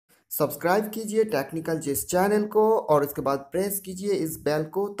Subscribe कीजिए technical जिस channel को और उसके बाद प्रेस कीजिए इस बेल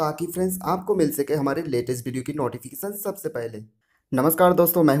को ताकि फ्रेंड्स आपको मिल सके हमारे लेटेस्ट वीडियो की नोटिफिकेशन सबसे पहले। नमस्कार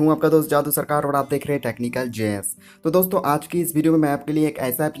दोस्तों, मैं हूं आपका दोस्त जादू सरकार और आप देख रहे हैं टेक्निकल जेएस। तो दोस्तों आज की इस वीडियो में मैं आपके लिए एक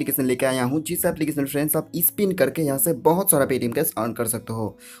ऐसा एप्लीकेशन लेके आया हूं जिस एप्लीकेशन फ्रेंड्स आप स्पिन करके यहां से बहुत सारा पेटीएम कैश अर्न कर सकते हो।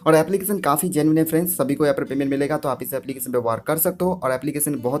 और एप्लीकेशन काफ़ी जेन्युइन है फ्रेंड्स, सभी को यहाँ पर पेमेंट मिलेगा, तो आप इस एप्लीकेशन पर वर्क कर सकते हो और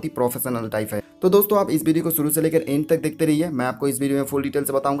एप्लीकेशन बहुत ही प्रोफेशनल टाइप है। तो दोस्तों आप इस वीडियो को शुरू से लेकर एंड तक देखते रहिए। मैं आपको इस वीडियो में फुल डिटेल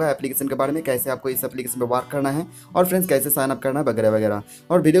से बताऊंगा एप्लीकेशन के बारे में, कैसे आपको इस एप्लीकेशन पर वर्क करना है और फ्रेंड्स कैसे साइन अप करना है वगैरह वगैरह।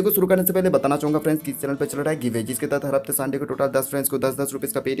 और वीडियो को शुरू करने से पहले बताना चाहूंगा फ्रेंड्स कि इस चैनल पर चल रहा है गिवे, जिसके तहत हर हफ्ते संडे को टोटल 10 फ्रेंड्स को 10-10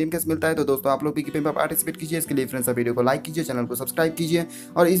 रुपीज़ का पेटीएम कैश मिलता है। तो दोस्तों आप लोग भी गिवे में पार्टिसिपेट कीजिए। इसके लिए फ्रेंड्स वीडियो को लाइक कीजिए, चैनल को सब्सक्राइब कीजिए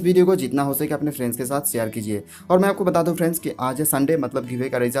और इस वीडियो को जितना हो सके अपने फ्रेंड्स के साथ शेयर कीजिए। और मैं आपको बता दूं फ्रेंड्स कि आज है संडे, मतलब गिवे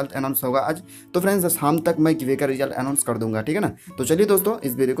का रिजल्ट अनाउंस होगा आज। तो फ्रेंड्स शाम तक मैं गिवे का रिजल्ट अनाउंस कर दूंगा, ठीक है ना। तो चलिए दोस्तों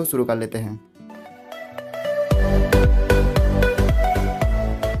इस वीडियो को शुरू कर लेते हैं।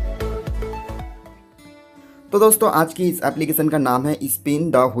 तो दोस्तों आज की इस एप्लीकेशन का नाम है स्पिन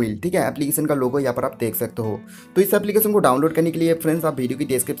द व्हील, ठीक है। एप्लीकेशन का लोगो यहाँ पर आप देख सकते हो। तो इस एप्लीकेशन को डाउनलोड करने के लिए फ्रेंड्स आप वीडियो की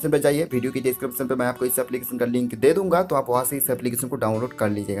डिस्क्रिप्शन पर जाइए। वीडियो की डिस्क्रिप्शन पर मैं आपको इस एप्लीकेशन का लिंक दे दूंगा, तो आप वहाँ से इस एप्लीकेशन को डाउनलोड कर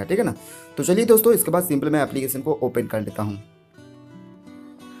लीजिएगा, ठीक है ना। तो चलिए दोस्तों इसके बाद सिंपल मैं एप्लीकेशन को ओपन कर लेता हूँ।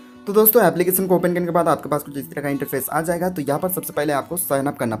 तो दोस्तों एप्लीकेशन को ओपन करने के बाद आपके पास कुछ इस तरह का इंटरफेस आ जाएगा। तो यहाँ पर सबसे पहले आपको साइन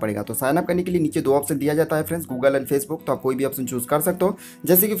अप करना पड़ेगा। तो साइन अप करने के लिए नीचे दो ऑप्शन दिया जाता है फ्रेंड्स, गूगल एंड फेसबुक। तो आप कोई भी ऑप्शन चूज कर सकते हो।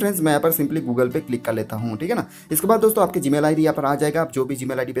 जैसे कि फ्रेंड्स मैं यहाँ पर सिंपली गूगल पे क्लिक कर लेता हूँ, ठीक है ना। इसके बाद दोस्तों आपके जीमेल आईडी यहाँ पर आ जाएगा। आप जो भी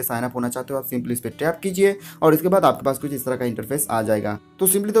जीमेल आईडी पे साइन अप होना चाहते हो आप सिंपली इस पर टैप कीजिए और इसके बाद आपके पास कुछ इस तरह का इंटरफेस आ जाएगा। तो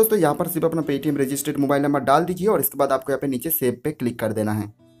सिंपली दोस्तों यहाँ पर सिर्फ अपना पेटीएम रजिस्टर्ड मोबाइल नंबर डाल दीजिए और इसके बाद आपको यहाँ पे नीचे सेव पे क्लिक कर देना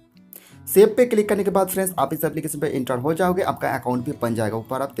है। सेव पे क्लिक करने के बाद फ्रेंड्स आप इस एप्लीकेशन पे इंटर हो जाओगे, आपका अकाउंट भी बन जाएगा,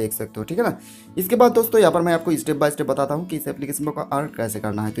 ऊपर आप देख सकते हो, ठीक है ना। इसके बाद दोस्तों यहाँ पर मैं आपको स्टेप बाय स्टेप बताता हूँ कि इस एप्लीकेशन को अर्न कैसे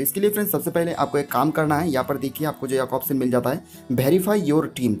करना है। तो इसके लिए फ्रेंड्स सबसे पहले आपको एक काम करना है। यहाँ पर देखिए आपको जो एक ऑप्शन मिल जाता है वेरीफाई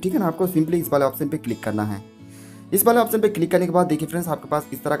योर टीम, ठीक है ना। आपको सिंपली इस वाले ऑप्शन पे क्लिक करना है। इस वाले ऑप्शन पे क्लिक करने के बाद देखिए फ्रेंड्स आपके पास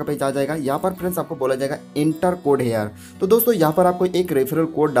इस तरह का पेज आ जाएगा। यहाँ पर फ्रेंड्स आपको बोला जाएगा एंटर कोड हेयर। तो दोस्तों यहाँ पर आपको एक रेफरल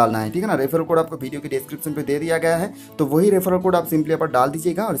कोड डालना है, ठीक है ना। रेफरल कोड आपको वीडियो की डिस्क्रिप्शन पे दे दिया गया है। तो वही रेफरल कोड आप सिंपली यहाँ पर डाल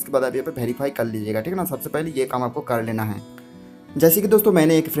दीजिएगा और इसके बाद आप यहाँ पर वेरीफाई कर लीजिएगा, ठीक है ना। सबसे पहले ये काम आपको कर लेना है। जैसे कि दोस्तों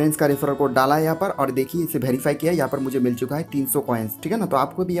मैंने एक फ्रेंड्स का रेफरल कोड डाला है यहाँ पर और देखिए इसे वेरीफाई किया। यहाँ पर मुझे मिल चुका है 300 कॉइन्स, ठीक है ना। तो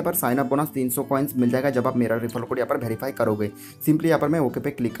आपको भी यहाँ पर साइन अप बोनस 300 कॉइन्स मिल जाएगा जब आप मेरा रेफरल कोड यहाँ पर वेरीफाई करोगे। सिंपली यहाँ पर मैं ओके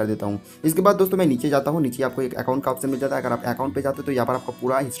पे क्लिक कर देता हूँ। इसके बाद दोस्तों मैं नीचे जाता हूँ। नीचे आपको एक अकाउंट का ऑप्शन मिल जाता है। अगर आप अकाउंट पे जाते हो तो यहाँ पर आपको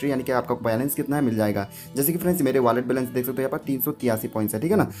पूरा हिस्ट्री यानी कि आपका बैलेंस कितना है मिल जाएगा। जैसे कि फ्रेंड्स मेरे वॉलेट बैलेंस देख सकते हो यहाँ पर 383 पॉइंट्स है,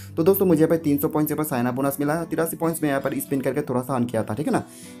 ठीक है ना। तो दोस्तों मुझे यहाँ पर 300 पॉइंट्स यहाँ पर साइन अप बोनस मिला है। 83 पॉइंट्स में यहाँ पर स्पिन करके थोड़ा सा अर्न किया था, ठीक है ना।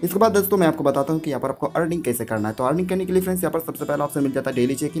 इसके बाद दोस्तों मैं आपको बताता हूँ कि यहाँ पर आपको अर्निंग कैसे करना है। तो अर्निंग करने के लिए फ्रेंड्स यहाँ पर सबसे पहला ऑप्शन मिल जाता है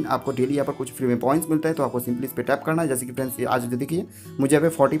डेली चेक इन। आपको डेली यहाँ पर कुछ फ्री में पॉइंट्स मिलता है, तो आपको सिंपली इस पे टैप करना है। जैसे कि फ्रेंड्स आज देखिए मुझे यहाँ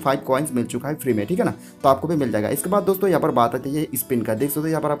पे 45 कॉइन्स मिल चुका है फ्री में, ठीक है ना। तो आपको भी मिल जाएगा। इसके बाद दोस्तों यहाँ पर बात आती है स्पिन का। देख सकते हो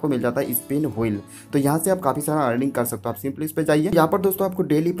यहाँ पर आपको मिल जाता है स्पिन व्हील। तो यहाँ से आप काफी सारा अर्निंग कर सकते हो। आप सिंपली इस पे जाइए। यहाँ पर दोस्तों आपको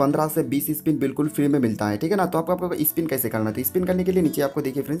डेली 15 से 20 स्पिन बिल्कुल फ्री में मिलता है, ठीक है ना। तो आपको स्पिन कैसे करना है। तो स्पिन करने के लिए नीचे आपको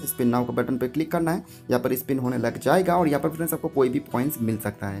देखिए फ्रेंड्स स्पिन नाउ के बटन पर क्लिक करना है। यहाँ पर स्पिन होने लग जाएगा और यहाँ पर फ्रेंड्स आपको कोई भी पॉइंट्स मिल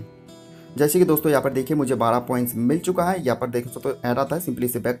सकता है। जैसे कि दोस्तों यहाँ पर देखिए मुझे 12 पॉइंट्स मिल चुका है। यहाँ पर देखो तो ऐड आता है, सिंपली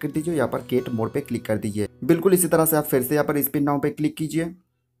इसे बैक कर दीजिए। यहाँ पर गेट मोड पे क्लिक कर दीजिए। बिल्कुल इसी तरह से आप फिर से यहाँ पर स्पिन नाउ पे क्लिक कीजिए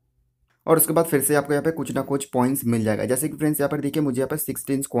और उसके बाद फिर से आपको यहाँ पे कुछ ना कुछ पॉइंट्स मिल जाएगा। जैसे कि फ्रेंड्स यहाँ पर देखिए मुझे यहाँ पर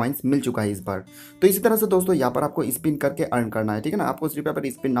 16 कॉइन्स मिल चुका है इस बार। तो इसी तरह से दोस्तों यहाँ पर आपको स्पिन करके अर्न करना है, ठीक है ना। आपको सिर्फ यहाँ पर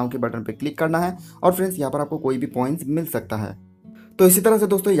स्पिन नाउ के बटन पे क्लिक करना है और फ्रेंड्स यहाँ पर आपको कोई भी पॉइंट्स मिल सकता है। तो इसी तरह से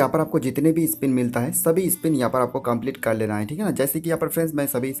दोस्तों यहाँ पर आपको जितने भी स्पिन मिलता है सभी स्पिन यहाँ पर आपको कंप्लीट कर लेना है, ठीक है ना। जैसे कि यहाँ पर फ्रेंड्स मैं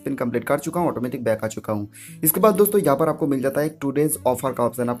सभी स्पिन कंप्लीट कर चुका हूँ, ऑटोमेटिक बैक आ चुका हूँ। इसके बाद दोस्तों यहाँ पर आपको मिल जाता है एक 2 डेज ऑफर का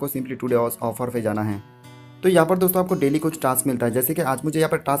ऑप्शन। आपको सिंपली 2 डेज ऑफर पे जाना है। तो यहाँ पर दोस्तों आपको डेली कुछ टास्क मिलता है। जैसे कि आज मुझे यहाँ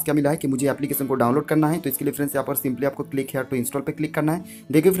पर टास्क क्या मिला है कि मुझे एप्लीकेशन को डाउनलोड करना है। तो इसके लिए फ्रेंड्स यहाँ पर सिंपली आपको क्लिक हेयर टू इंस्टॉल पे क्लिक करना है।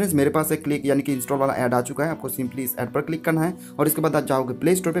 देखिए फ्रेंड्स मेरे पास एक क्लिक यानी कि इंस्टॉल वाला ऐड आ चुका है। आपको सिंपली इस ऐड पर क्लिक करना है और इसके बाद आप जाओगे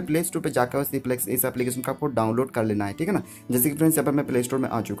प्ले स्टोर पे। प्ले स्टोर पे जाकर इस एप्लीकेशन का आपको डाउनलोड कर लेना है, ठीक है ना। जैसे कि फ्रेंड्स यहाँ पर मैं प्ले स्टोर में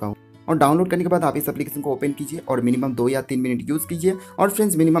आ चुका हूँ और डाउनलोड करने के बाद आप इस एप्लीकेशन को ओपन कीजिए और मिनिमम 2 या 3 मिनट यूज़ कीजिए और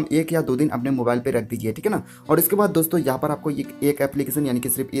फ्रेंड्स मिनिमम 1 या 2 दिन अपने मोबाइल पे रख दीजिए, ठीक है ना। और इसके बाद दोस्तों यहाँ पर आपको एक एप्लीकेशन यानी कि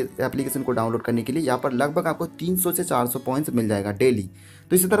सिर्फ इस एप्लीकेशन को डाउनलोड करने के लिए यहाँ पर लगभग आपको 300 से 400 पॉइंट्स मिल जाएगा डेली।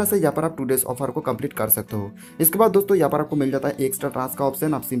 तो इसी तरह से यहाँ पर आप 2 डेज ऑफर को कंप्लीट कर सकते हो। इसके बाद दोस्तों यहाँ पर आपको मिल जाता है एक्स्ट्रा टास्क का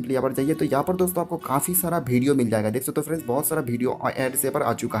ऑप्शन। आप सिंपली यहाँ पर जाइए। तो यहाँ पर दोस्तों आपको काफ़ी सारा वीडियो मिल जाएगा। देख सकते हो फ्रेंड्स बहुत सारा वीडियो और एड से पर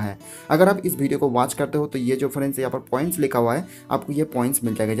आ चुका है। अगर आप इस वीडियो को वॉच करते हो तो ये जो फ्रेंड्स यहाँ पर पॉइंट्स लिखा हुआ है आपको ये पॉइंट्स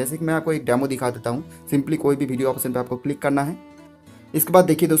मिल जाएगा। जैसे कि मैं आपको एक डेमो दिखा देता हूँ। सिंपली कोई भी वीडियो ऑप्शन पर आपको क्लिक करना है। इसके बाद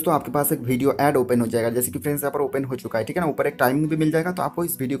देखिए दोस्तों आपके पास एक वीडियो ऐड ओपन हो जाएगा। जैसे कि फ्रेंड्स यहाँ पर ओपन हो चुका है, ठीक है ना। ऊपर एक टाइमिंग भी मिल जाएगा। तो आपको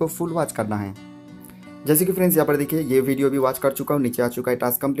इस वीडियो को फुल वॉच करना है। जैसे कि फ्रेंड्स यहाँ पर देखिए ये वीडियो भी वॉच कर चुका हूँ, नीचे आ चुका है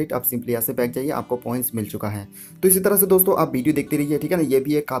टास्क कंप्लीट। अब सिंपली यहाँ से बैक जाइए, आपको पॉइंट्स मिल चुका है। तो इसी तरह से दोस्तों आप वीडियो देखते रहिए, ठीक है ना। ये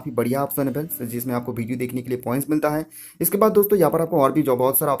भी एक काफ़ी बढ़िया ऑप्शन है फ्रेंड्स, जिसमें आपको वीडियो देखने के लिए पॉइंट्स मिलता है। इसके बाद दोस्तों यहाँ पर आपको और भी जो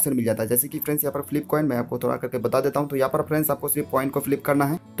बहुत सारा ऑप्शन मिल जाता है, जैसे कि फ्रेंड्स यहाँ पर फ्लिप कॉइन मैं आपको थोड़ा करके बता देता हूँ। तो यहाँ पर फ्रेंड्स आपको सिर्फ कॉइन को फ्लिप करना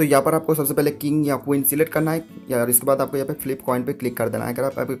है। तो यहाँ पर आपको सबसे पहले किंग या क्वीन सिलेक्ट करना है, या इसके बाद आपको यहाँ पे फ्लिप कॉइन पे क्लिक कर देना है। अगर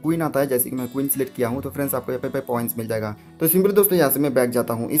आप क्वीन आता है, जैसे कि मैं क्वीन सिलेक्ट किया हूँ, तो फ्रेंड्स आपको यहाँ पे पॉइंट्स मिल जाएगा। तो सिंपली दोस्तों यहाँ से मैं बैक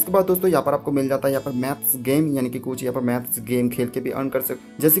जाता हूँ। इसके बाद दोस्तों यहाँ पर आपको मिल जाता है यहाँ पर मैथ्स गेम, यानी कि कुछ यहाँ पर मैथ्स गेम खेल के भी अर्न कर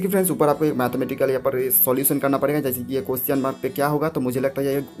सकते। जैसे कि फ्रेंड्स ऊपर आपको एक मैथमेटिकल यहाँ पर सॉल्यूशन करना पड़ेगा, जैसे कि ये क्वेश्चन मार्क पे क्या होगा, तो मुझे लगता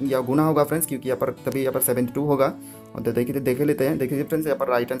है ये गुना होगा फ्रेंड्स, क्योंकि यहाँ पर तभी यहाँ पर 72 होगा। और देख लेते हैं। देखिए फ्रेंड्स यहाँ पर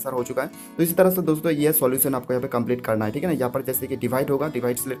राइट आंसर हो चुका है। तो इसी तरह से दोस्तों ये सॉल्यूशन आपको यहाँ पे कंप्लीट करना है, ठीक है ना। यहाँ पर जैसे कि डिवाइड होगा,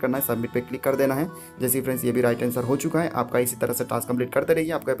 डिवाइड सिलेक्ट करना है, सबमिट पे क्लिक कर देना है। जैसे कि फ्रेंड्स ये भी राइट आंसर हो चुका है आपका। इसी तरह से टास्क कंप्लीट करते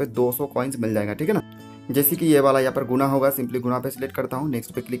रहिए, आपको यहाँ पे 200 कॉइन्स मिल जाएगा, ठीक है ना। जैसे कि ये वाला यहाँ पर गुना होगा, सिंपली गुना पे सिलेक्ट करता हूँ,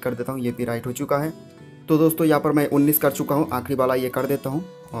 नेक्स्ट पे क्लिक कर देता हूँ, ये भी राइट हो चुका है। तो दोस्तों यहाँ पर मैं 19 कर चुका हूँ, आखिरी वाला ये कर देता हूँ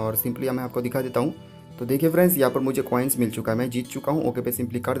और सिंपली मैं आपको दिखा देता हूँ। तो देखिए फ्रेंड्स यहाँ पर मुझे कॉइन्स मिल चुका है, मैं जीत चुका हूँ। ओके पे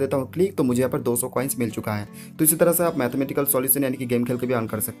सिंपली कर देता हूँ क्लिक, तो मुझे यहाँ पर 200 कॉइन्स मिल चुका है। तो इसी तरह से आप मैथमेटिकल सॉल्यूशन यानी कि गेम खेल के भी अर्न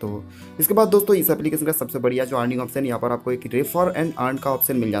कर सकते हो। इसके बाद दोस्तों इस एप्लीकेशन का सबसे बढ़िया जो अर्निंग ऑप्शन, यहाँ पर आपको एक रेफर एंड अर्न का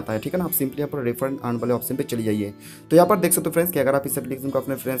ऑप्शन मिल जाता है, ठीक है ना। आप सिंपली यहाँ पर रेफर एंड अर्न वाले ऑप्शन पे चले जाइए। तो यहाँ पर देख सकते हो फ्रेंड्स कि अगर आप इस एप्लीकेशन को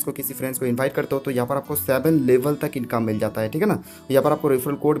अपने फ्रेंड्स को किसी फ्रेंड्स को इन्वाइट करते हो, तो यहाँ पर आपको 7 लेवल तक इनकम मिल जाता है, ठीक है ना। यहाँ पर आपको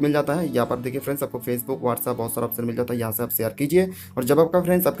रेफरल कोड मिल जाता है। यहाँ पर देखिए फ्रेंड्स आपको फेसबुक, व्हाट्सएप बहुत सारा ऑप्शन मिल जाता है, यहाँ से आप शेयर कीजिए। और जब आपका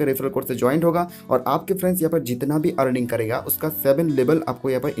फ्रेंड्स आपके रेफरल कोड से ज्वाइन होगा और आपके फ्रेंड्स यहाँ पर जितना भी अर्निंग करेगा उसका 7 लेवल आपको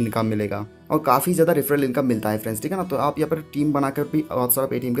यहाँ पर इनकम मिलेगा, और काफ़ी ज़्यादा रेफरल इनकम मिलता है फ्रेंड्स, ठीक है ना। तो आप यहाँ पर टीम बनाकर भी बहुत सारा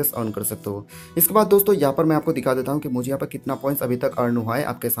पेटीएम कैश अर्न कर सकते हो। इसके बाद दोस्तों यहाँ पर मैं आपको दिखा देता हूँ कि मुझे यहाँ पर कितना पॉइंट्स अभी तक अर्न हुआ है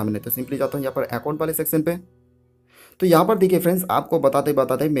आपके सामने। तो सिंपली जाता हूँ यहाँ पर अकाउंट वाले सेक्शन पे। तो यहाँ पर देखिए फ्रेंड्स आपको बताते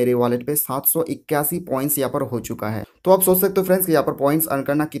बताते मेरे वॉलेट पे 781 पॉइंट्स यहाँ पर हो चुका है। तो आप सोच सकते हो फ्रेंड्स कि यहाँ पर पॉइंट्स अर्न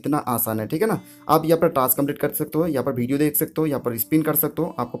करना कितना आसान है, ठीक है ना। आप यहाँ पर टास्क कंप्लीट कर सकते हो, यहाँ पर वीडियो देख सकते हो, यहाँ पर स्पिन कर सकते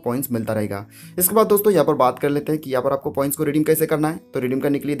हो, आपको पॉइंट्स मिलता रहेगा। इसके बाद दोस्तों यहाँ पर बात कर लेते हैं कि यहाँ पर आपको पॉइंट्स को रिडीम कैसे करना है। तो रिडीम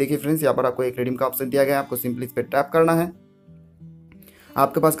करने के लिए देखिए फ्रेंड्स यहाँ पर आपको एक रिडीम का ऑप्शन दिया गया है, आपको सिंपली इस पर टैप करना है,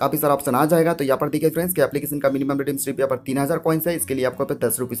 आपके पास काफी सारा ऑप्शन आ जाएगा। तो यहाँ पर देखिए फ्रेंड्स कि एप्लीकेशन का मिनिमम रिडीम सिर्फ यहाँ पर 3000 कॉइन्स है, इसके लिए आपको यहाँ पे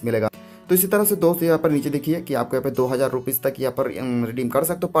 10 रुपीज़ मिलेगा। तो इसी तरह से दोस्तों यहाँ पर नीचे देखिए कि आपको यहाँ पे 2000 रुपीज़ तक यहाँ पर रिडीम कर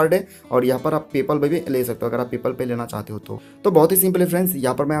सकते हो पर डे। और यहाँ पर आप पेपल पे भी ले सकते हो अगर आप पेपल पे लेना चाहते हो तो बहुत ही सिंपल है फ्रेंड्स।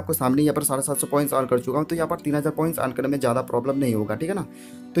 यहाँ पर मैं आपको सामने यहाँ पर 750 पॉइंट्स अर्न कर चुका हूँ, तो यहाँ पर 3000 पॉइंट्स अर्न करने में ज़्यादा प्रॉब्लम नहीं होगा, ठीक है ना।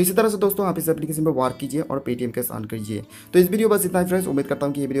 तो इसी तरह से दोस्तों आप इस एप्लीकेशन पर वर्क कीजिए और पेटीएम कैश अर्न कीजिए। तो इस वीडियो बस इतना ही फ्रेंड्स, उम्मीद करता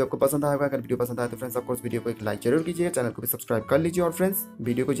हूँ कि ये वीडियो आपको पसंद आएगा। अगर वीडियो पसंद आए तो फ्रेंड्स आपको इस वीडियो को एक लाइक जरूर कीजिए, चैनल को भी सब्सक्राइब कर लीजिए और फ्रेंड्स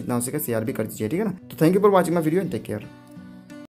वीडियो को जितना हो सके शेयर भी कर दीजिए, ठीक है ना। तो thank you for watching my video and take care.